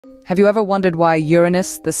Have you ever wondered why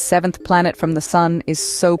Uranus, the seventh planet from the Sun, is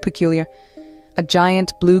so peculiar? A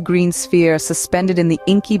giant blue-green sphere suspended in the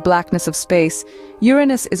inky blackness of space,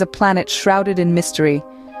 Uranus is a planet shrouded in mystery.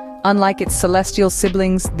 Unlike its celestial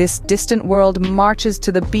siblings, this distant world marches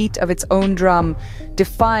to the beat of its own drum,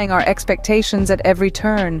 defying our expectations at every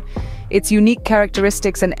turn. Its unique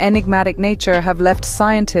characteristics and enigmatic nature have left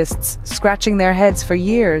scientists scratching their heads for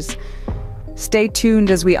years. Stay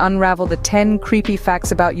tuned as we unravel the 10 creepy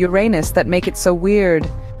facts about Uranus that make it so weird.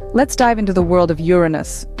 Let's dive into the world of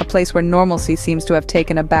Uranus, a place where normalcy seems to have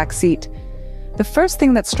taken a back seat. The first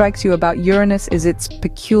thing that strikes you about Uranus is its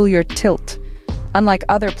peculiar tilt. Unlike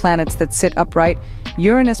other planets that sit upright,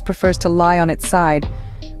 Uranus prefers to lie on its side,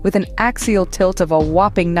 with an axial tilt of a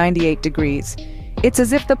whopping 98 degrees. It's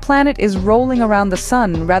as if the planet is rolling around the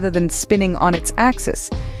sun rather than spinning on its axis.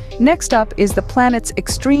 Next up is the planet's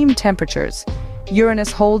extreme temperatures.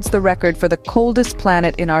 Uranus holds the record for the coldest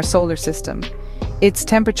planet in our solar system. Its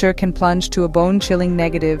temperature can plunge to a bone-chilling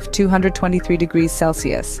negative 223 degrees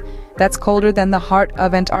Celsius. That's colder than the heart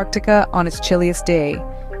of Antarctica on its chilliest day.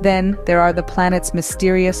 Then, there are the planet's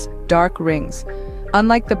mysterious, dark rings.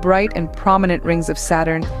 Unlike the bright and prominent rings of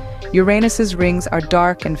Saturn, Uranus's rings are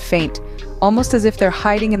dark and faint, almost as if they're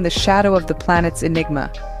hiding in the shadow of the planet's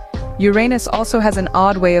enigma. Uranus also has an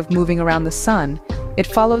odd way of moving around the Sun. It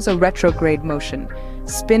follows a retrograde motion,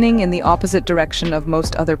 spinning in the opposite direction of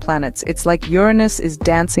most other planets. It's like Uranus is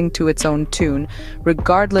dancing to its own tune,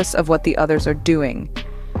 regardless of what the others are doing.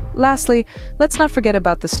 Lastly, let's not forget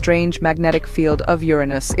about the strange magnetic field of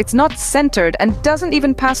Uranus. It's not centered and doesn't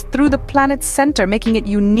even pass through the planet's center, making it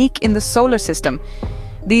unique in the solar system.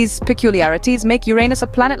 These peculiarities make Uranus a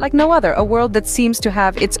planet like no other, a world that seems to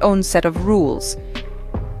have its own set of rules.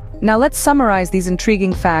 Now let's summarize these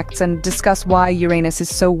intriguing facts and discuss why Uranus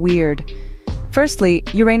is so weird. Firstly,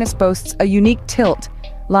 Uranus boasts a unique tilt,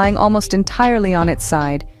 lying almost entirely on its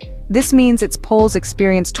side. This means its poles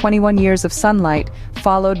experience 21 years of sunlight,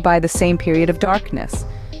 followed by the same period of darkness.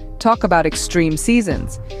 Talk about extreme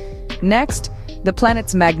seasons. Next, the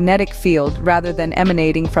planet's magnetic field, rather than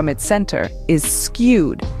emanating from its center, is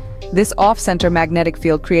skewed. This off-center magnetic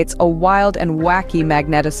field creates a wild and wacky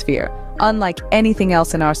magnetosphere, unlike anything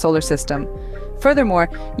else in our solar system. Furthermore,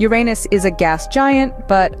 Uranus is a gas giant,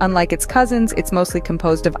 but unlike its cousins, it's mostly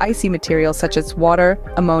composed of icy materials such as water,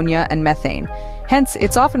 ammonia, and methane. Hence,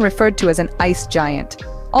 it's often referred to as an ice giant.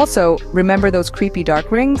 Also, remember those creepy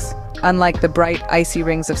dark rings? Unlike the bright, icy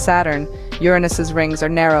rings of Saturn, Uranus's rings are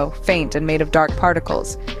narrow, faint, and made of dark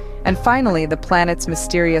particles. And finally, the planet's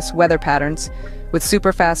mysterious weather patterns, with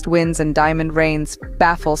super-fast winds and diamond rains,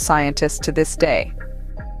 baffle scientists to this day.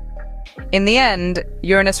 In the end,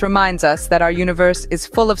 Uranus reminds us that our universe is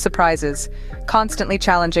full of surprises, constantly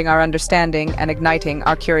challenging our understanding and igniting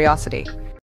our curiosity.